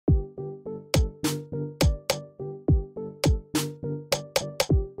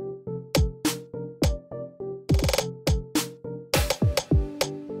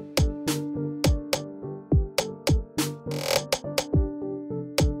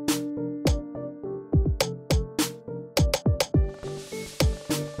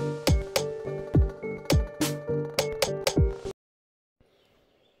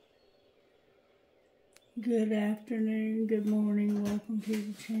Good afternoon, good morning, welcome to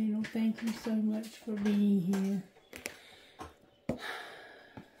the channel. Thank you so much for being here.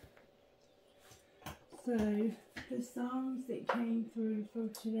 So, the songs that came through for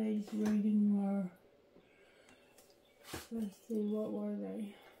today's reading were, let's see, what were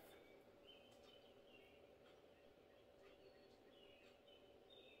they?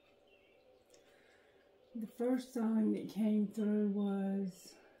 The first song that came through was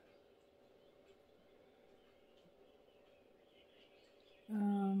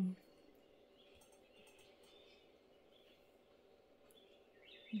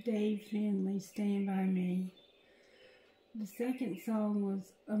Dave Finley, Stand By Me. The second song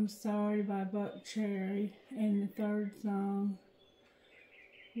was I'm Sorry by Buck Cherry, and the third song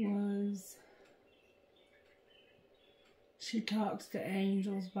was She Talks to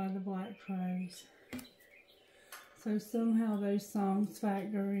Angels by the Black Crowes. So somehow those songs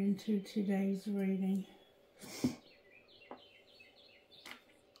factor into today's reading.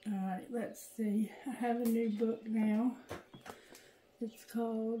 Alright, let's see. I have a new book now. It's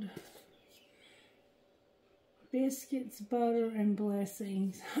called Biscuits, Butter, and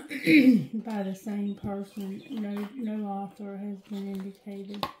Blessings by the same person. No author has been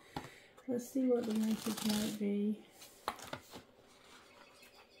indicated. Let's see what the message might be.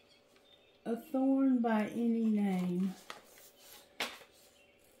 A thorn by any name.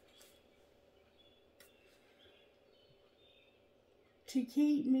 To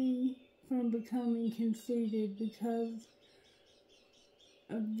keep me from becoming conceited because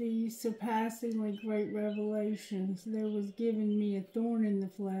of these surpassingly great revelations, there was given me a thorn in the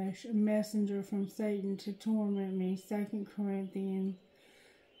flesh, a messenger from Satan to torment me. 2 Corinthians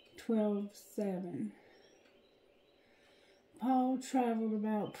 12:7. Paul traveled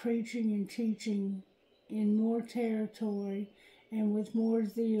about preaching and teaching in more territory and with more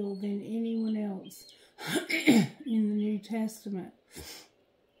zeal than anyone else in the New Testament,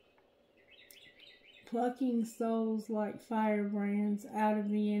 plucking souls like firebrands out of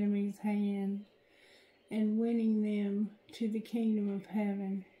the enemy's hand and winning them to the kingdom of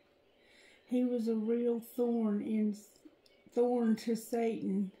heaven. He was a real thorn to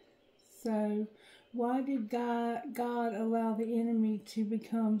Satan. So why did God allow the enemy to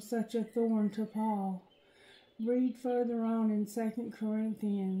become such a thorn to Paul? Read further on in 2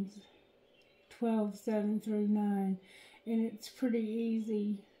 Corinthians 12:7-9, and it's pretty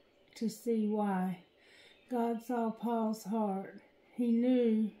easy to see why. God saw Paul's heart. He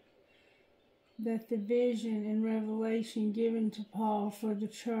knew that the vision and revelation given to Paul for the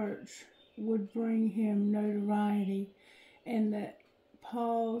church would bring him notoriety, and that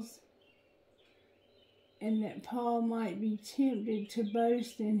Paul might be tempted to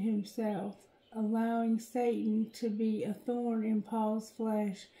boast in himself. Allowing Satan to be a thorn in Paul's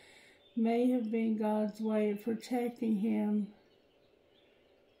flesh may have been God's way of protecting him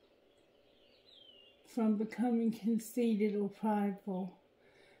from becoming conceited or prideful.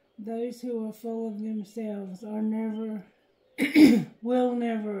 Those who are full of themselves are will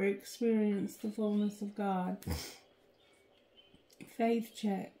never experience the fullness of God. Faith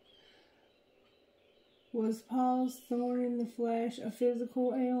check. Was Paul's thorn in the flesh a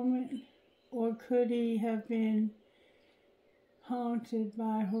physical ailment, or could he have been haunted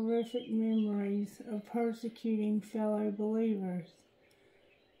by horrific memories of persecuting fellow believers?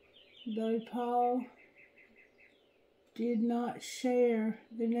 Though Paul did not share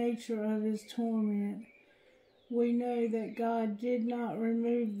the nature of his torment, we know that God did not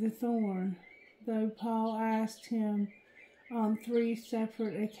remove the thorn, though Paul asked him on 3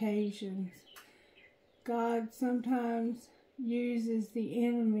 separate occasions. God sometimes uses the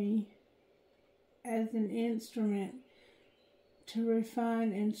enemy as an instrument to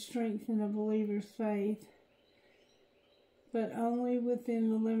refine and strengthen a believer's faith, but only within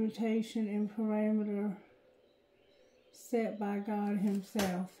the limitation and parameter set by God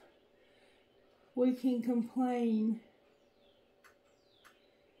himself. We can complain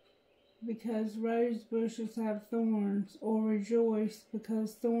because rose bushes have thorns, or rejoice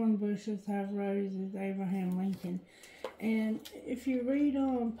because thorn bushes have roses. Abraham Lincoln. And if you read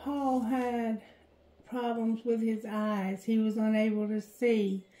on, Paul had problems with his eyes. He was unable to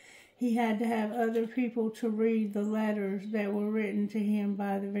see. He had to have other people to read the letters that were written to him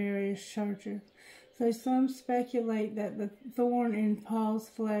by the various churches. So some speculate that the thorn in Paul's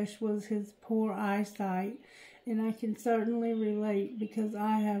flesh was his poor eyesight, and I can certainly relate because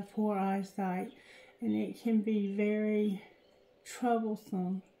I have poor eyesight, and it can be very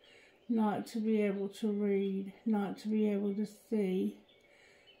troublesome not to be able to read, not to be able to see.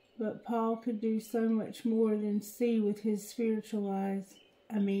 But Paul could do so much more than see with his spiritual eyes.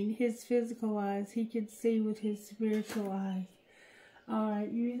 his physical eyes. He could see with his spiritual eyes.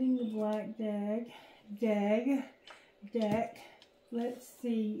 Alright, using the black deck. Let's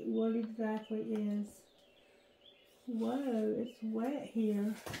see what exactly is. Whoa, it's wet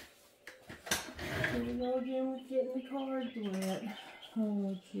here. Here we go again with getting the cards wet.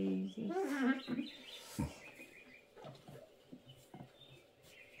 Oh, Jesus.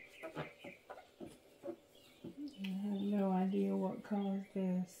 I have no idea what caused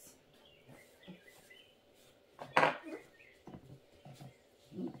this.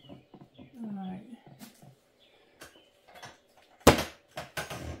 Alright.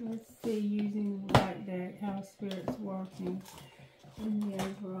 Let's see, using the black deck, how Spirit's working in the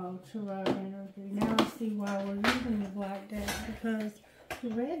overall tarot energy. Now I see why we're using the black deck, because the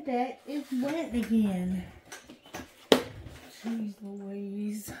red deck is wet again. Jeez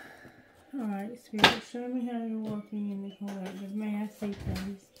Louise. Alright, Spirit, show me how you're working in the collective. May I see,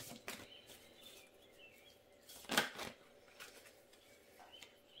 please?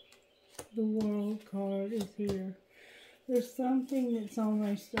 The World card is here. There's something that's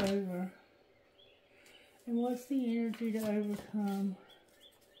almost over. And what's the energy to overcome?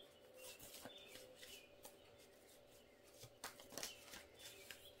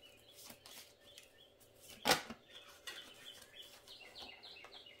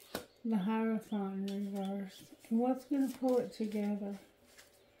 The Hierophant in reverse. And what's going to pull it together?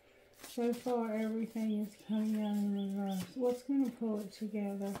 So far, everything is coming out in reverse. What's going to pull it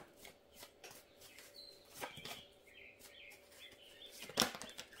together?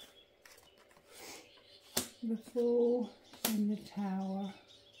 The Fool and the Tower.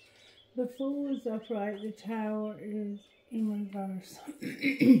 The Fool is upright. The Tower is in reverse.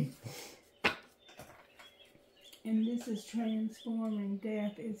 And this is transforming.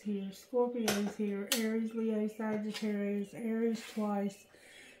 Death is here. Scorpio is here. Aries, Leo, Sagittarius, Aries twice,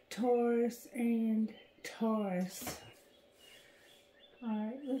 Taurus, and Taurus.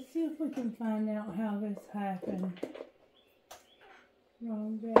 Alright, let's see if we can find out how this happened.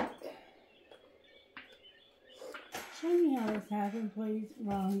 Wrong deck. Show me how this happened, please.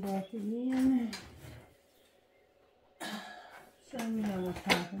 Wrong deck again. Show me how this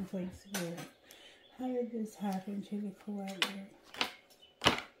happened, please, Spirit. How did this happen to the collector?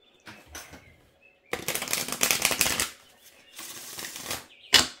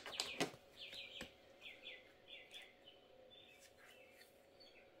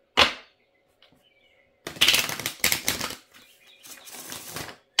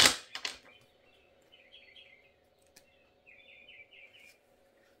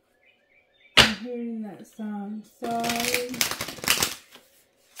 I'm hearing that song. Sorry.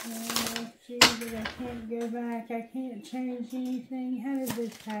 Oh, Jesus, I can't go back. I can't change anything. How did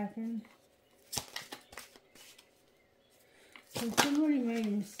this happen? So somebody made a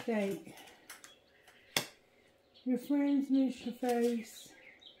mistake. Your friends miss your face.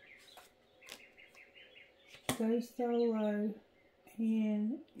 Go solo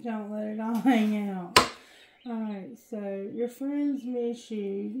and don't let it all hang out. Alright, so your friends miss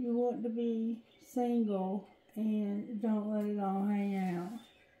you. You want to be single and don't let it all hang out.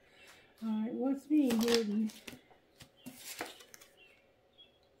 Alright, what's being hidden?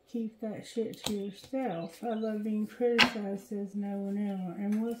 Keep that shit to yourself. I love being criticized, says no one ever.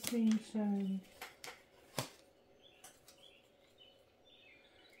 And what's being shown?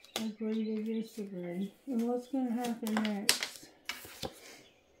 Agree to disagree. And what's going to happen next?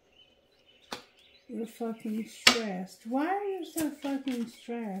 You're fucking stressed. Why are you so fucking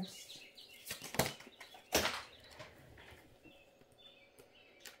stressed?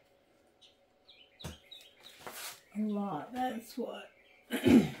 A lot, that's what.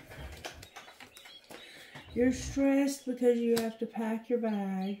 You're stressed because you have to pack your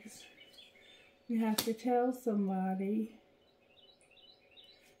bags. You have to tell somebody.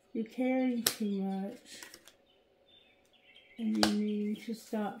 You're caring too much. And you need to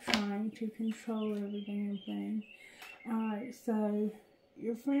stop trying to control every damn thing. Alright, so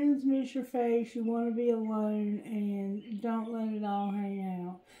your friends miss your face. You want to be alone and don't let it all hang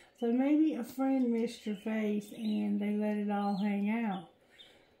out. So maybe a friend missed your face and they let it all hang out.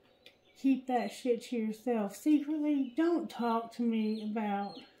 Keep that shit to yourself. Secretly, don't talk to me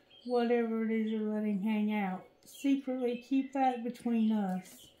about whatever it is you're letting hang out. Secretly, keep that between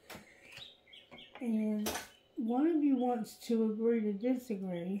us. And one of you wants to agree to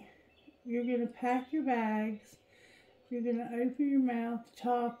disagree. You're going to pack your bags. You're going to open your mouth,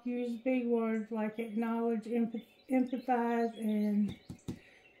 talk, use big words like acknowledge, empathize, and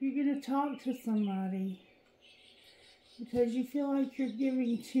you're going to talk to somebody. Because you feel like you're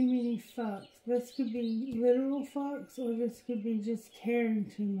giving too many fucks. This could be literal fucks, or this could be just caring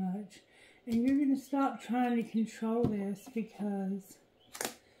too much. And you're going to stop trying to control this because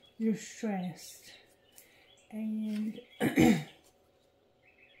you're stressed. And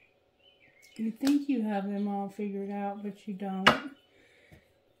you think you have them all figured out, but you don't.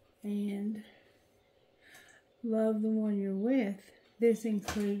 And love the one you're with. This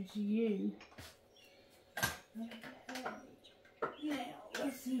includes you. Now,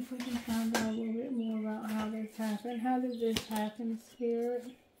 let's see if we can find out a little bit more about how this happened. How did this happen, Spirit?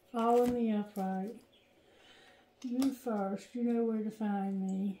 All in the upright. You first. You know where to find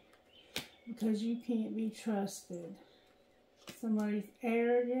me. Because you can't be trusted. Somebody's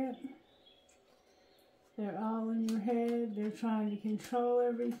arrogant. They're all in your head. They're trying to control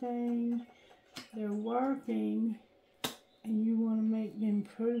everything. They're working. And you want to make them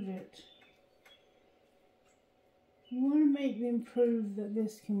prove it. You want to make them prove that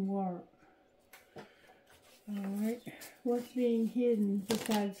this can work. Alright. What's being hidden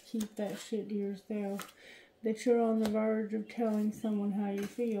besides keep that shit to yourself? That you're on the verge of telling someone how you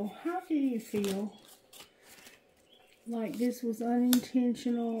feel. How do you feel? Like this was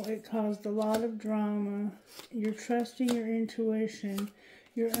unintentional. It caused a lot of drama. You're trusting your intuition.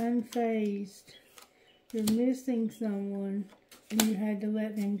 You're unfazed. You're missing someone. And you had to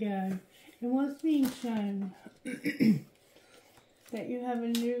let them go. And what's being shown? That you have a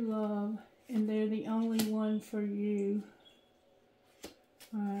new love. And they're the only one for you.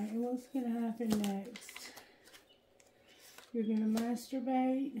 Alright, and what's going to happen next? You're going to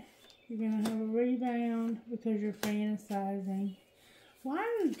masturbate. You're going to have a rebound because you're fantasizing. Why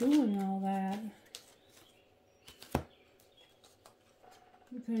are you doing all that?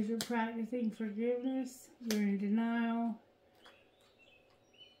 Because you're practicing forgiveness. You're in denial.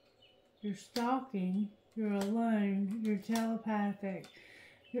 You're stalking. You're alone. You're telepathic.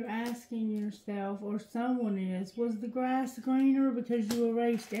 You're asking yourself, or someone is, was the grass greener because you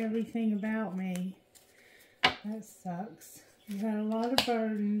erased everything about me? That sucks. You had a lot of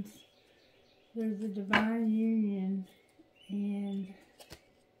burdens. There's a divine union, and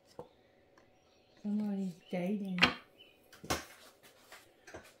somebody's dating.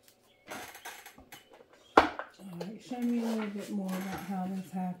 Alright, show me a little bit more about how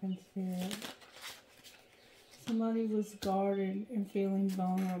this happened, Spirit. Somebody was guarded and feeling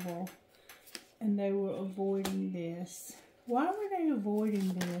vulnerable, and they were avoiding this. Why were they avoiding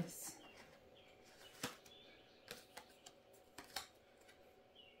this?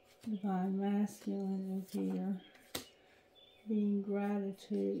 Divine Masculine is here. Being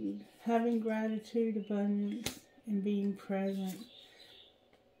gratitude. Having gratitude, abundance, and being present.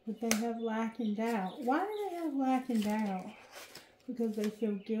 But they have lack and doubt. Why do they have lack and doubt? Because they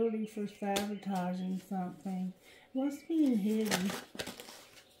feel guilty for sabotaging something. What's being hidden?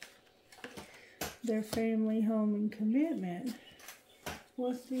 Their family, home, and commitment.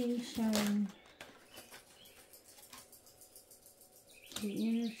 What's being shown? The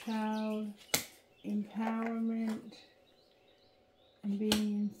inner child, empowerment, and being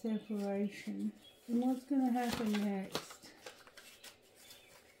in separation. And what's going to happen next?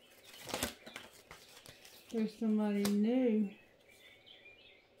 There's somebody new.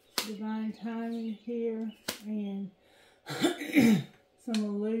 Divine timing here, and some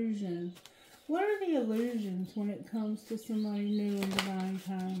illusions. What are the illusions when it comes to somebody new and divine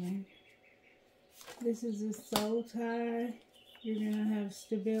timing? This is a soul tie. You're going to have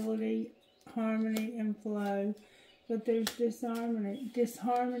stability, harmony, and flow. But there's disharmony.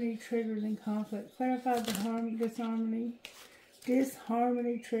 Disharmony triggers and conflict. Clarify the disharmony.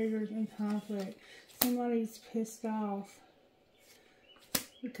 Disharmony triggers and conflict. Somebody's pissed off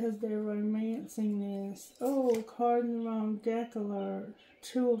because they're romancing this. Oh, card in the wrong deck alert.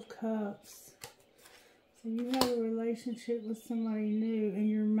 2 of Cups. So you have a relationship with somebody new and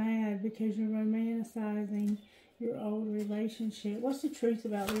you're mad because you're romanticizing your old relationship. What's the truth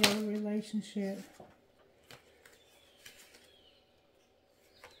about the old relationship?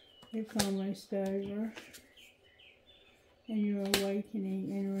 It's almost over. And you're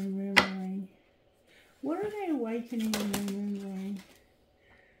awakening and remembering. What are they awakening and remembering?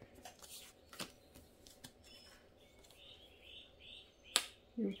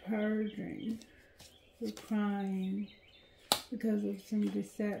 You're purging. You're crying because of some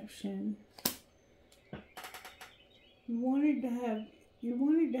deception. You wanted to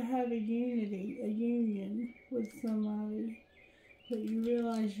have a union with somebody, but you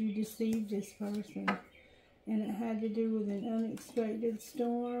realized you deceived this person, and it had to do with an unexpected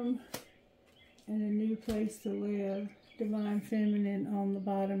storm and a new place to live. Divine Feminine on the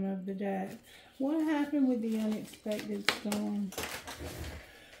bottom of the deck. What happened with the unexpected storm?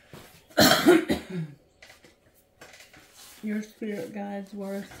 Your spirit guides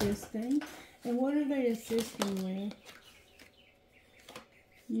were assisting. And what are they assisting with?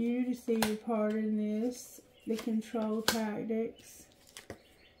 You to see your part in this, the control tactics,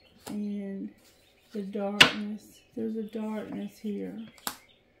 and the darkness. There's a darkness here.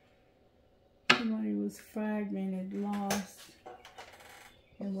 Somebody was fragmented, lost,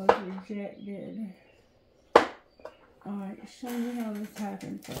 and was rejected. Alright, show me how this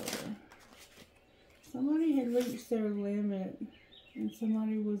happened further. Somebody had reached their limit, and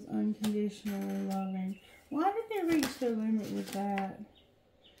somebody was unconditionally loving. Why did they reach their limit with that?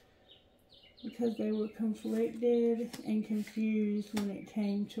 Because they were conflicted and confused when it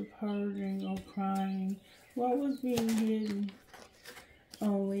came to purging or crying. What was being hidden?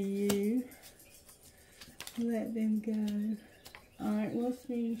 Only you. Let them go. Alright, what's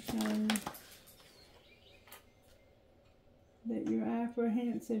being shown? That you're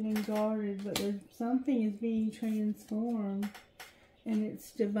apprehensive and guarded, but there's something is being transformed. And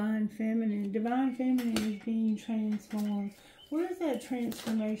it's Divine Feminine. Divine Feminine is being transformed. What does that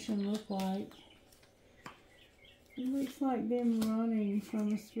transformation look like? It looks like them running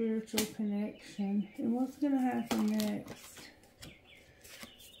from a spiritual connection. And what's going to happen next?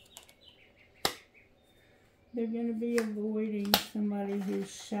 They're going to be avoiding somebody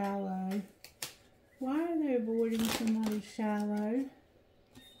who's shallow. Why are they avoiding somebody shallow?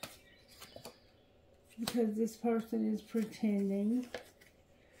 Because this person is pretending.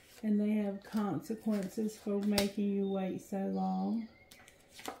 And they have consequences for making you wait so long.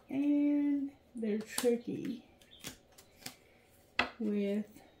 And they're tricky with,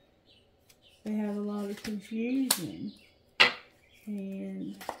 they have a lot of confusion.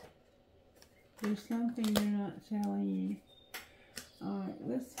 And there's something they're not telling you. Alright,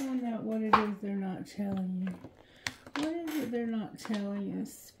 let's find out what it is they're not telling you. What is it they're not telling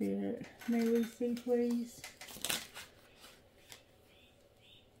us, Spirit? May we see, please?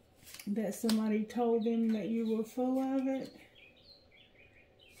 That somebody told them that you were full of it.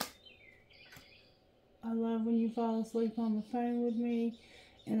 I love when you fall asleep on the phone with me,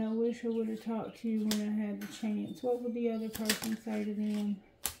 and I wish I would have talked to you when I had the chance. What would the other person say to them?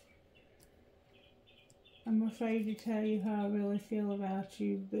 I'm afraid to tell you how I really feel about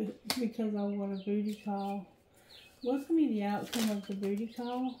you, but because I want a booty call. What's going to be the outcome of the booty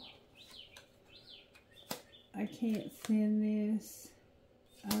call? I can't send this.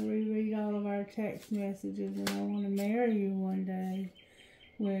 I reread all of our text messages, and I want to marry you one day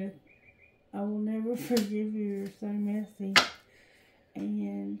with, I will never forgive you, you're so messy.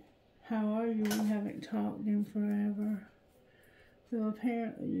 And how are you? We haven't talked in forever. So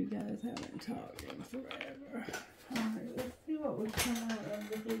apparently you guys haven't talked in forever. Alright, let's see what would come out of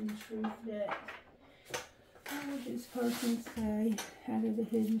the Hidden Truth deck. What would this person say out of the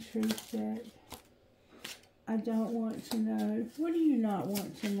Hidden Truth deck? I don't want to know. What do you not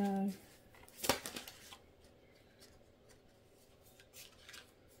want to know?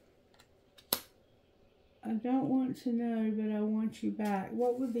 I don't want to know, but I want you back.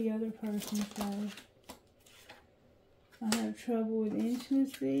 What would the other person say? I have trouble with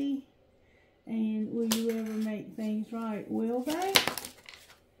intimacy. And will you ever make things right? Will they?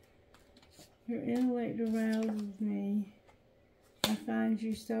 Your intellect arouses me. I find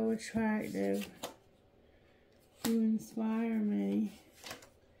you so attractive. You inspire me.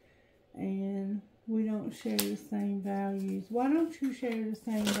 And we don't share the same values. Why don't you share the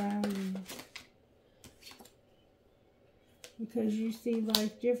same values? Because you see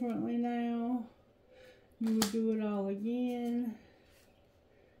life differently now. You would do it all again.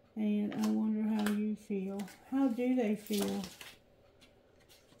 And I wonder how you feel. How do they feel?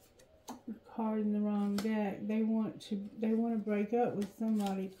 Card in the wrong deck. They want to break up with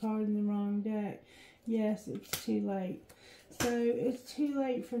somebody. Card in the wrong deck. Yes, it's too late. So it's too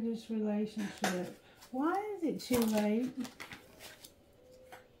late for this relationship. Why is it too late?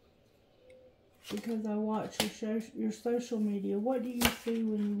 Because I watch your social media. What do you see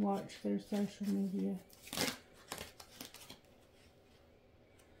when you watch their social media?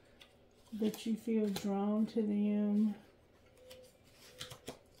 That you feel drawn to them.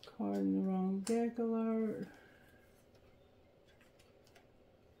 Card in the wrong deck alert.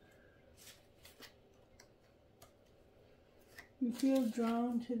 You feel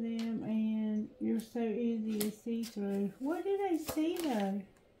drawn to them and you're so easy to see through. What do they see though?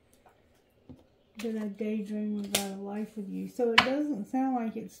 That I daydream about a life with you. So it doesn't sound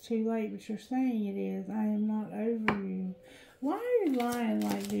like it's too late, but you're saying it is. I am not over you. Why are you lying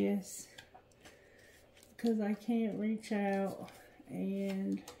like this? because I can't reach out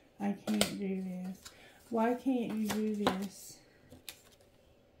and I can't do this. Why can't you do this?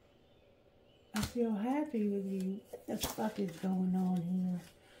 I feel happy with you. What the fuck is going on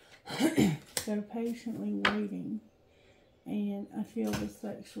here? They're patiently waiting. And I feel the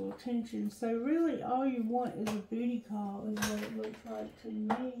sexual tension. So really all you want is a booty call is what it looks like to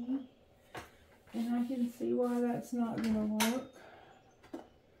me. And I can see why that's not going to work.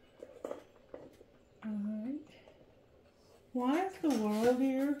 Alright. Why is the world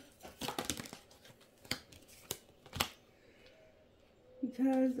here?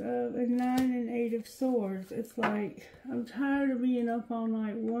 Because of a 9 and 8 of swords. It's like, I'm tired of being up all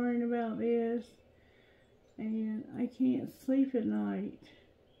night worrying about this. And I can't sleep at night.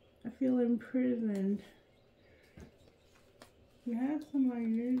 I feel imprisoned. You have somebody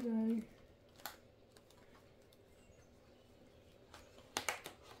new though.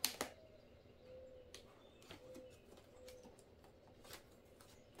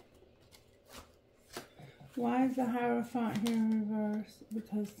 Why is the Hierophant here in reverse?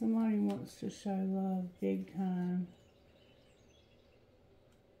 Because somebody wants to show love big time.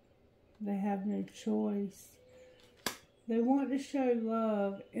 They have no choice. They want to show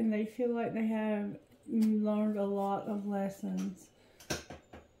love and they feel like they have learned a lot of lessons.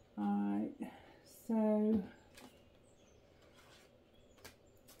 Alright, so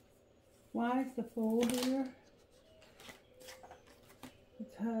why is the Fool here?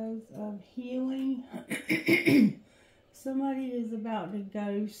 Because of healing. Somebody is about to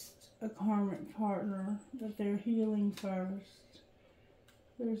ghost a karmic partner that they're healing first.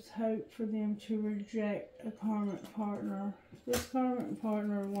 There's hope for them to reject a karmic partner. This karmic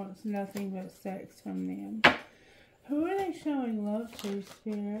partner wants nothing but sex from them. Who are they showing love to,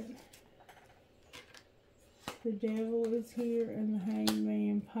 Spirit? The Devil is here and the Hanged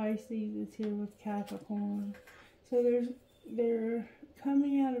Man. Pisces is here with Capricorn. So they're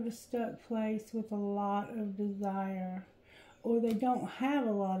coming out of a stuck place with a lot of desire. Or they don't have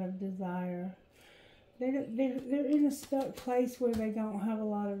a lot of desire. They're in a stuck place where they don't have a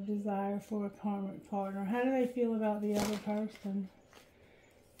lot of desire for a karmic partner. How do they feel about the other person?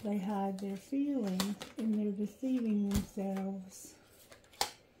 They hide their feelings and they're deceiving themselves.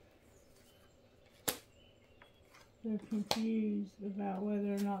 They're confused about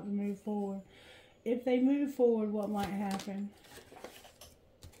whether or not to move forward. If they move forward, what might happen?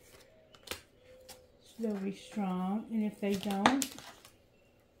 They'll be strong, and if they don't,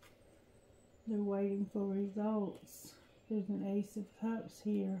 they're waiting for results. There's an Ace of Cups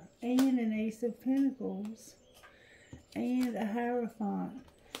here, and an Ace of Pentacles, and a Hierophant.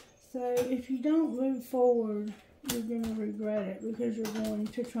 So if you don't move forward, you're going to regret it because you're going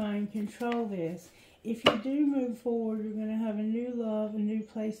to try and control this. If you do move forward, you're going to have a new love, a new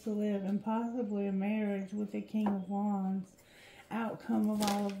place to live, and possibly a marriage with the King of Wands. Outcome of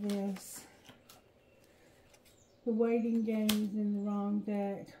all of this. The waiting games in the wrong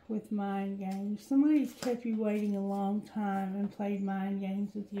deck with mind games. Somebody's kept you waiting a long time and played mind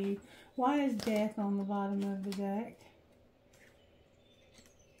games with you. Why is Death on the bottom of the deck?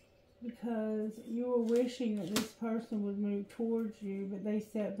 Because you were wishing that this person would move towards you, but they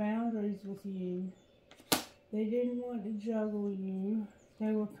set boundaries with you. They didn't want to juggle you.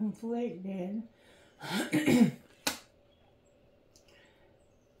 They were conflicted.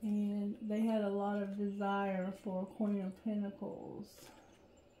 And they had a lot of desire for Queen of Pentacles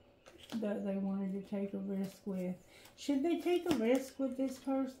that they wanted to take a risk with. Should they take a risk with this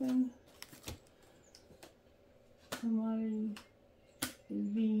person? Somebody is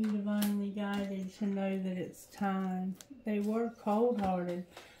being divinely guided to know that it's time. They were cold-hearted.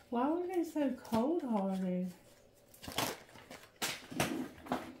 Why were they so cold-hearted?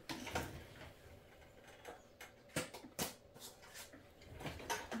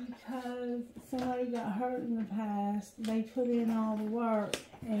 Because somebody got hurt in the past, they put in all the work,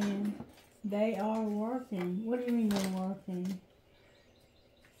 and they are working. What do you mean they're working?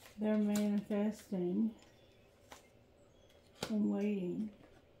 They're manifesting and waiting.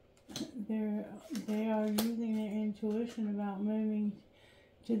 They are using their intuition about moving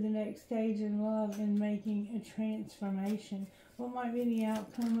to the next stage in love and making a transformation. What might be the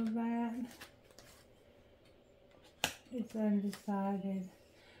outcome of that? It's undecided.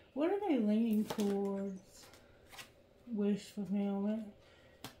 What are they leaning towards? Wish fulfillment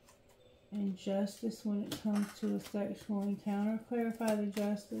and justice when it comes to a sexual encounter. Clarify the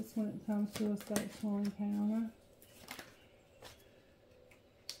justice when it comes to a sexual encounter.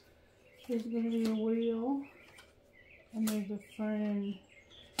 There's going to be a wheel, and there's a friend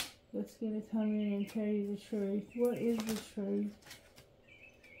that's going to come in and tell you the truth. What is the truth?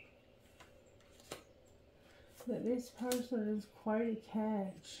 that this person is quite a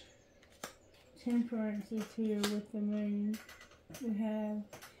catch. Temperance is here with the moon. We have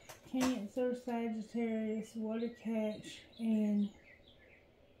Cancer, Sagittarius, what a catch, and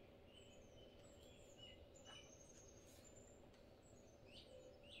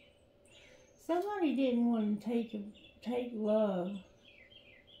somebody didn't want to take love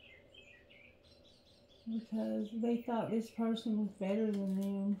because they thought this person was better than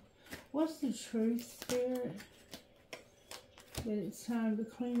them. What's the truth, Spirit? That it's time to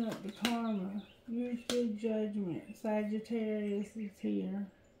clean up the karma. Use good judgment. Sagittarius is here.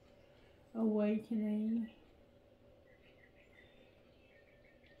 Awakening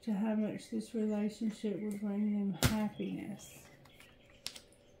to how much this relationship would bring them happiness.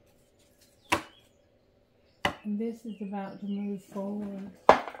 And this is about to move forward.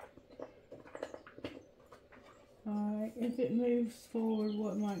 Alright, if it moves forward,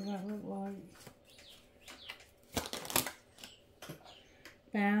 what might that look like?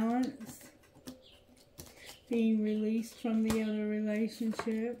 Balance. Being released from the other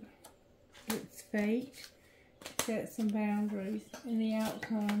relationship. It's fate. Set some boundaries. And the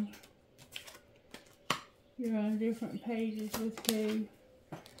outcome. You're on different pages with who?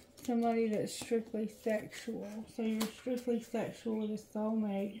 Somebody that's strictly sexual. So you're strictly sexual with a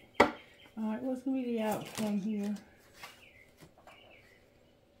soulmate. Alright, what's going to be the outcome here?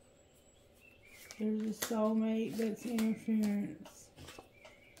 There's a soulmate that's interference.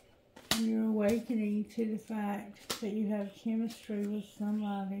 And you're awakening to the fact that you have chemistry with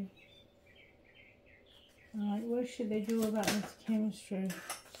somebody. Alright, what should they do about this chemistry?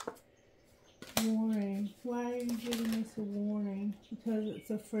 Warning. Why are you giving this a warning? Because it's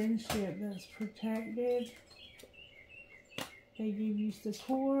a friendship that's protected. They give you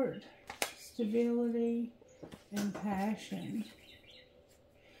support, stability, and passion.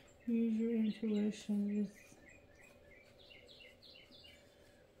 Use your intuition.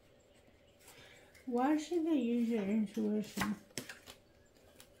 Why should they use your intuition?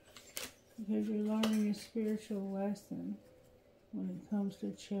 Because you're learning a spiritual lesson when it comes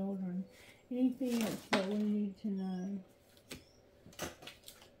to children. Anything else that we need to know?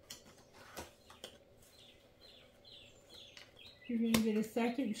 You're going to get a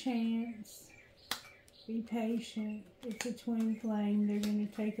second chance. Be patient. It's a twin flame. They're going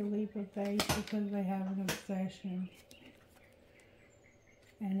to take a leap of faith because they have an obsession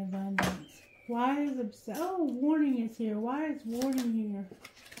and abundance. Why is obsession? Oh, warning is here. Why is warning here?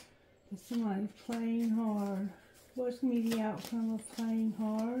 Because somebody's playing hard. What's going to be the outcome of playing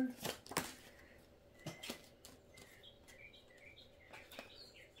hard?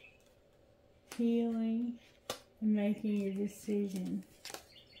 Healing and making a decision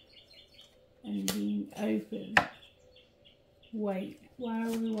and being open. Wait. Why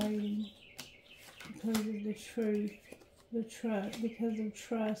are we waiting? Because of the truth, the trust, because of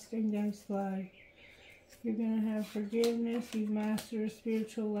trust, and go slow. You're going to have forgiveness. You've mastered a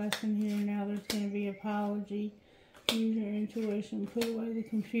spiritual lesson here. Now there's going to be apology. Use your intuition. Put away the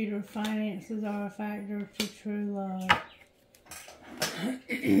computer. Finances are a factor to true love.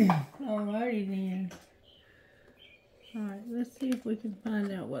 Alrighty then. Alright, let's see if we can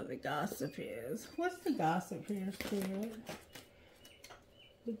find out what the gossip is. What's the gossip here, Spirit?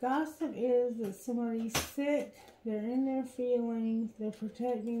 The gossip is that somebody's sick, they're in their feelings, they're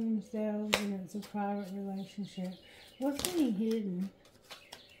protecting themselves, and it's a private relationship. What's being hidden?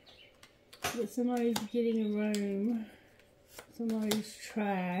 That somebody's getting a room, somebody's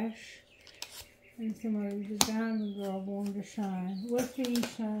trash, and somebody's a diamond girl born to shine. What's being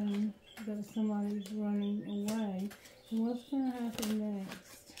shown? That somebody's running away. And what's going to happen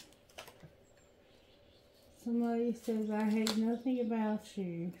next? Somebody says, I hate nothing about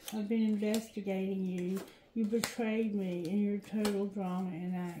you. I've been investigating you. You betrayed me in your total drama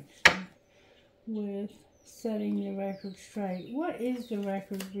in action. With setting the record straight. What is the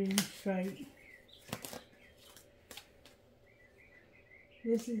record being straight?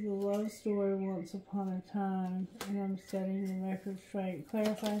 This is a love story once upon a time, and I'm setting the record straight.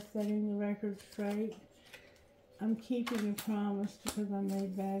 Clarify setting the record straight. I'm keeping a promise because I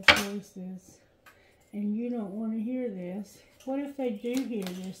made bad choices. And you don't want to hear this. What if they do hear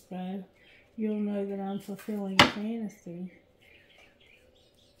this, though? You'll know that I'm fulfilling a fantasy.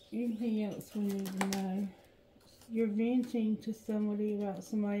 Anything else we need to know? You're venting to somebody about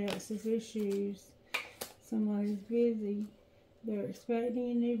somebody else's issues. Somebody's busy. They're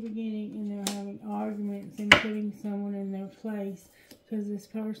expecting a new beginning, and they're having arguments and putting someone in their place because this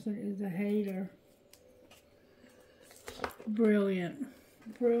person is a hater. Brilliant.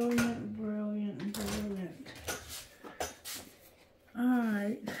 Brilliant, brilliant, brilliant.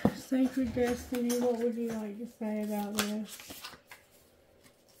 Alright, Sacred Destiny, what would you like to say about this?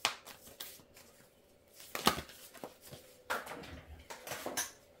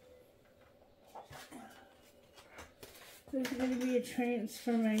 There's going to be a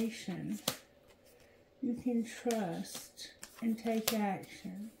transformation. You can trust and take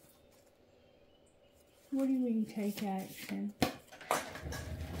action. What do you mean take action?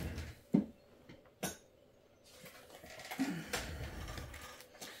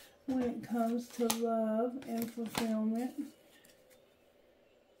 When it comes to love and fulfillment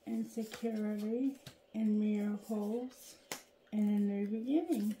and security and miracles and a new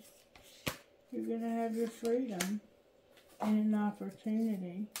beginning, you're going to have your freedom and an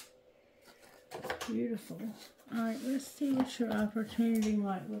opportunity. Beautiful. Alright, let's see what your opportunity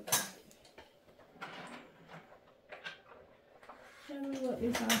might look like. Tell me what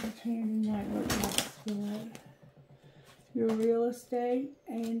this opportunity might look like, Spirit. Your real estate,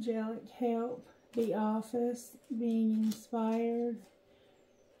 angelic help, the office, being inspired,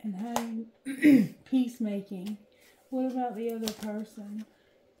 and having peacemaking. What about the other person?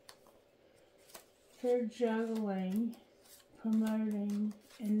 They're juggling, promoting,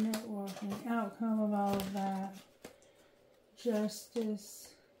 and networking. Outcome of all of that.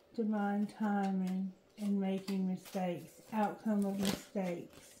 Justice, divine timing, and making mistakes. Outcome of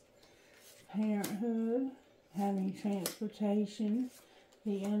mistakes. Parenthood, having transportation,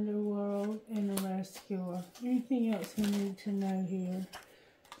 the underworld, and a rescuer. Anything else we need to know here?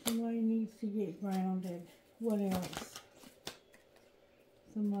 Somebody needs to get grounded. What else?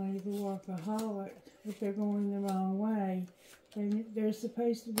 Somebody's a workaholic, but they're going the wrong way. They're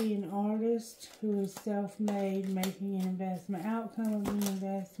supposed to be an artist who is self-made, making an investment. Outcome of the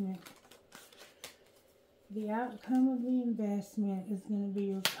investment. The outcome of the investment is going to be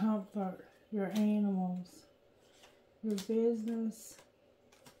your comfort, your animals, your business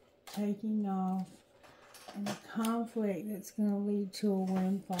taking off, and a conflict that's going to lead to a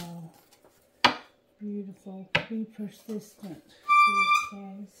windfall. Beautiful. Be persistent,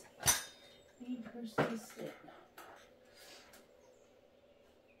 guys. Be persistent.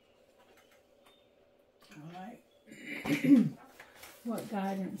 Alright. What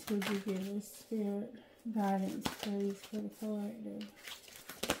guidance would you give us, Spirit? Guidance, please, for the collective.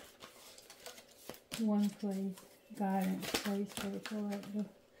 One, please. Guidance, please, for the collective.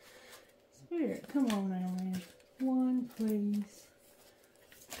 Spirit, come on now, man. One, please.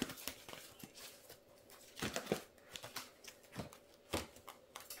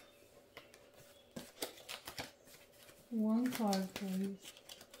 One card, please.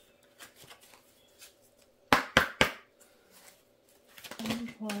 One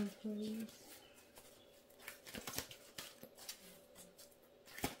card, please.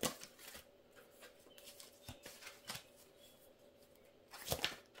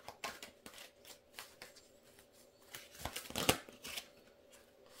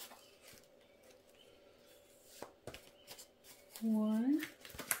 One.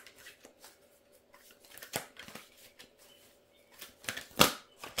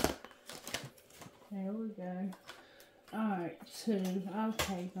 There we go. Alright, two. I'll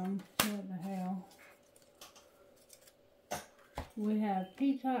take them. What the hell? We have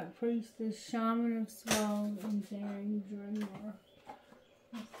Peacock Priestess, Shaman of Skulls, and Daring Dreamer.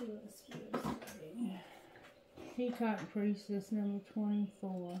 Let's see what Spirit's saying. Peacock Priestess, number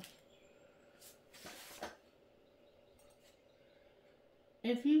 24.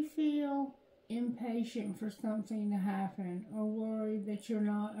 If you feel impatient for something to happen or worried that you're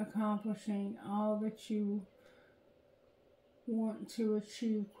not accomplishing all that you want to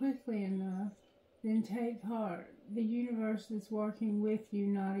achieve quickly enough, then take heart. The universe is working with you,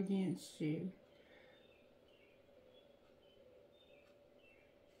 not against you.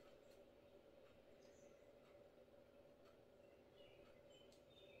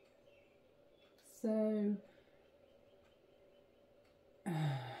 So,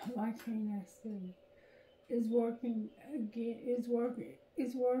 why can't I see? Is working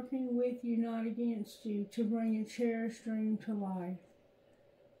with you, not against you, to bring a cherished dream to life.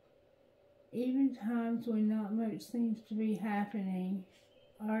 Even times when not much seems to be happening,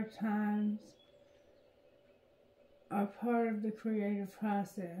 our times are part of the creative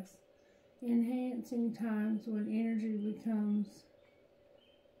process. Enhancing times when energy becomes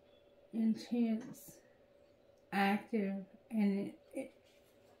intense, active, and it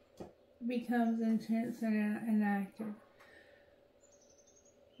becomes intense and active.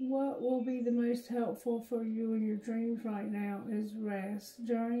 What will be the most helpful for you in your dreams right now is rest.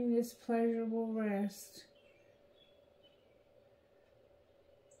 During this pleasurable rest,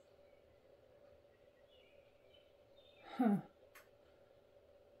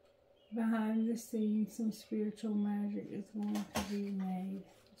 behind the scenes, some spiritual magic is going to be made.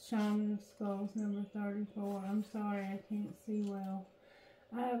 Shaman of Skulls, number 34. I'm sorry, I can't see well.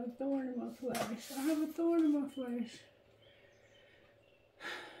 I have a thorn in my flesh. I have a thorn in my flesh.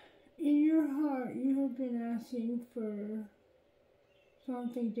 In your heart, you have been asking for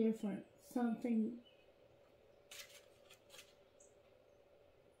something different, something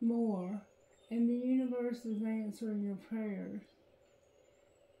more, and the universe is answering your prayers.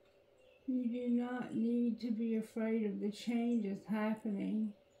 You do not need to be afraid of the changes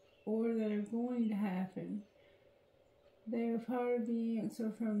happening or that are going to happen. They are part of the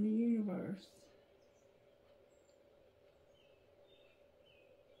answer from the universe.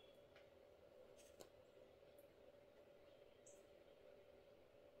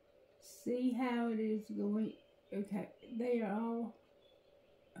 See how it is going. Okay, they are all.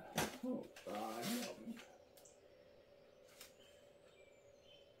 Oh God, help me.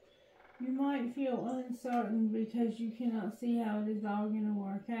 You might feel uncertain because you cannot see how it is all going to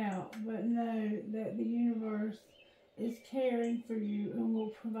work out, but know that the universe is caring for you and will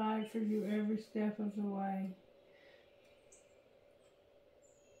provide for you every step of the way.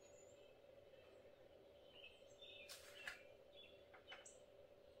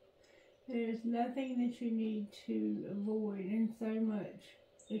 There is nothing that you need to avoid, and so much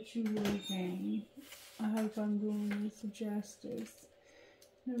that you will gain. I hope I'm doing this justice.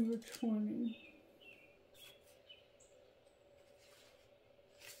 Number 20.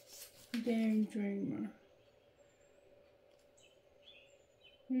 Daring Dreamer.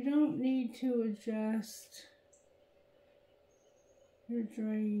 You don't need to adjust your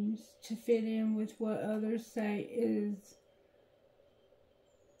dreams to fit in with what others say is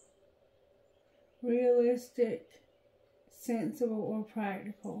realistic, sensible, or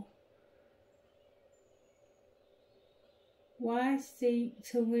practical. Why seek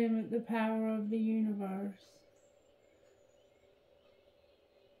to limit the power of the universe?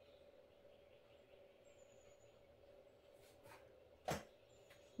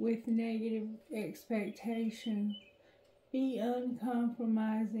 With negative expectation. Be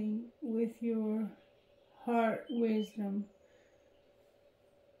uncompromising with your heart wisdom.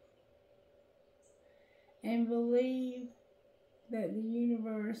 And believe that the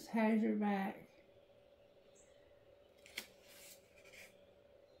universe has your back.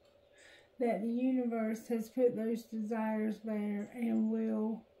 That the universe has put those desires there and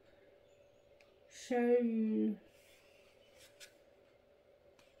will show you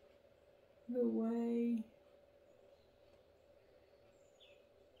the way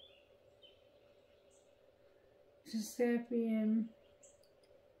to step in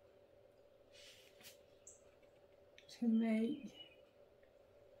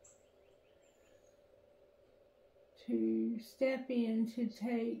to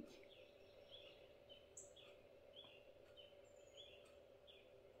take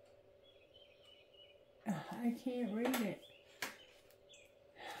I can't read it.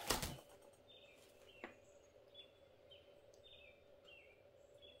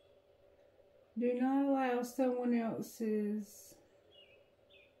 Do not allow someone else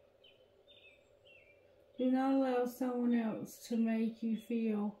to make you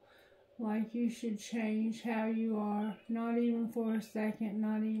feel like you should change how you are, not even for a second,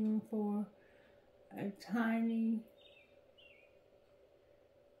 not even for a tiny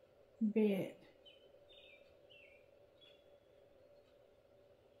bit.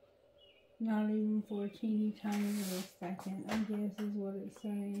 Not even for a teeny tiny little second, I guess is what it's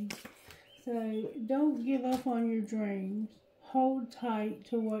saying. So don't give up on your dreams. Hold tight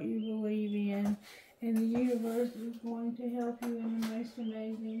to what you believe in, and the universe is going to help you in the most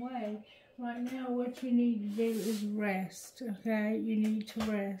amazing way. Right now, what you need to do is rest, okay? You need to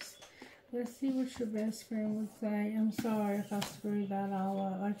rest. Let's see what your best friend would say. I'm sorry if I screwed that all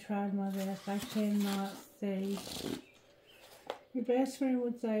up. I tried my best. I cannot see. Your best friend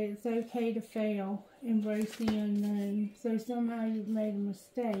would say it's okay to fail. Embrace the unknown. So somehow you've made a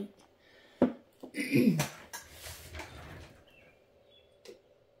mistake. Let's see.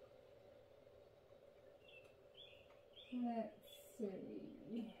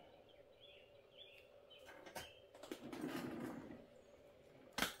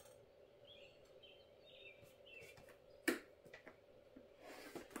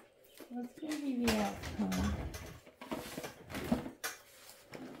 What's going to be the outcome?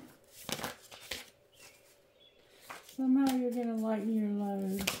 Somehow you're going to lighten your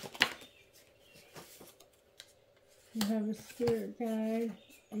load. You have a spirit guide,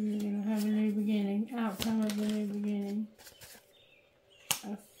 and you're going to have a new beginning. Outcome of the new beginning.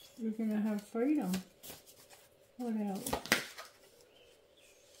 You're going to have freedom. What else?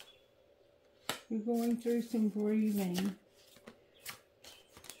 going through some grieving.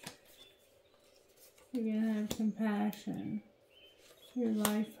 You're going to have compassion, your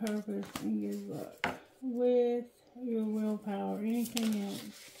life purpose, and good luck with your willpower. Anything else?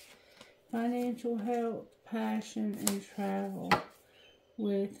 Financial health, passion, and travel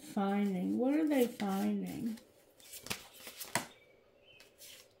with finding. What are they finding?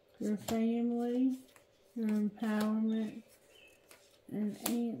 Your family, your empowerment, and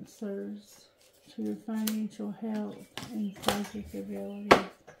answers to your financial health and psychic abilities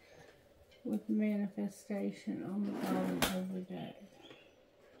with manifestation on the bottom of the deck.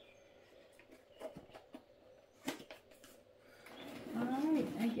 Alright,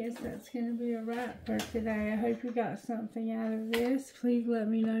 I guess that's going to be a wrap for today. I hope you got something out of this. Please let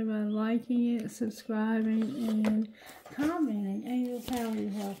me know by liking it, subscribing, and commenting. Angels, how are you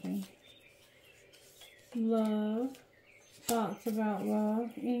helping? Love. Thoughts about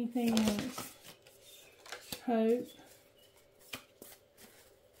love. Anything else? Hope.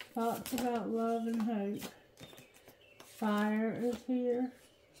 Thoughts about love and hope. Fire is here.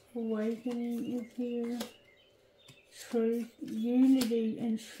 Awakening is here. Truth, unity,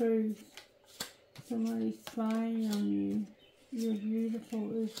 and truth. Somebody's spying on you. You're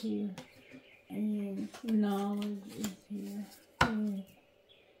beautiful is here. And knowledge is here. And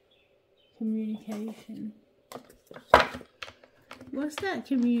communication. What's that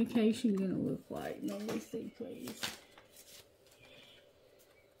communication going to look like? Let me see, please.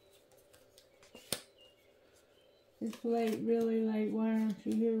 It's late, really late. Why aren't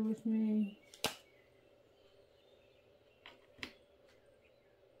you here with me?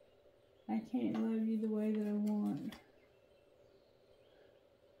 I can't love you the way that I want.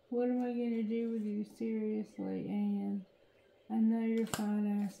 What am I going to do with you? Seriously, Anne. I know your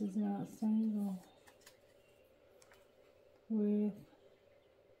fine ass is not single. With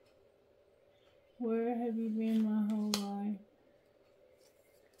where have you been my whole life?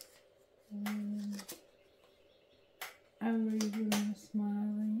 I read you and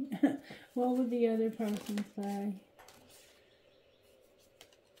smiling. What would the other person say?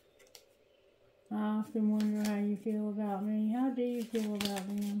 I often wonder how you feel about me. How do you feel about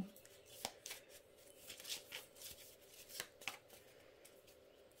them?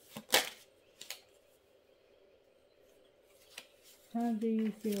 How do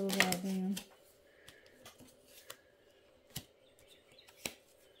you feel about them?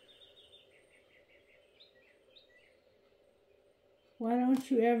 Why don't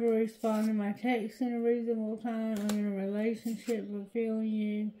you ever respond to my text in a reasonable time? I'm in a relationship with feeling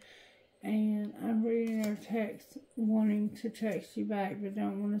you. And I'm reading our text, wanting to text you back, but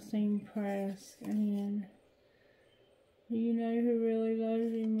don't want to seem pressed. And you know who really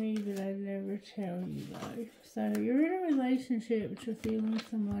loves you? Me, but I'd never tell you though. So you're in a relationship, but you're feeling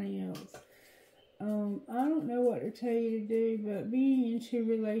somebody else. I don't know what to tell you to do, but being in two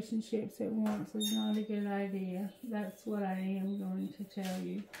relationships at once is not a good idea. That's what I am going to tell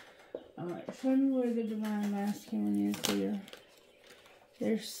you. Alright, show me where the Divine Masculine is here.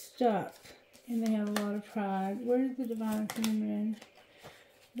 They're stuck, and they have a lot of pride. Where's the Divine Feminine?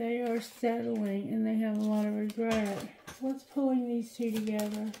 They are settling, and they have a lot of regret. What's pulling these two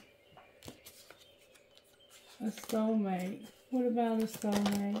together? A soulmate. What about a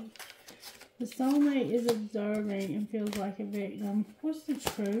soulmate? The soulmate is observing and feels like a victim. What's the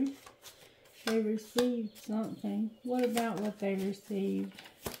truth? They received something. What about what they received?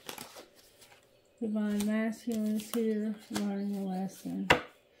 Divine Masculine is here, learning a lesson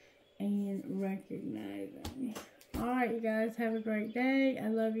and recognizing. Alright, you guys, have a great day. I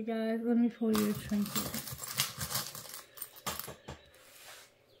love you guys. Let me pull you a trinket.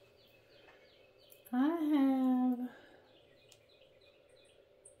 I have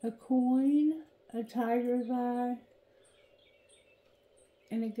a coin, a tiger's eye,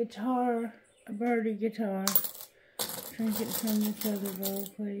 and a guitar, a birdie guitar. Trinkets from this other bowl,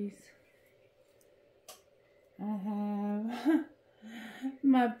 please. I have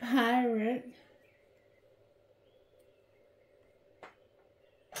my pirate.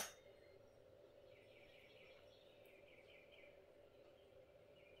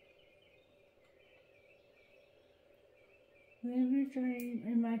 Live your dream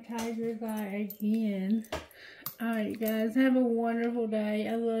and my tiger's eye again. Alright guys, have a wonderful day.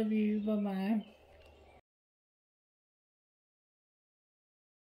 I love you. Bye-bye.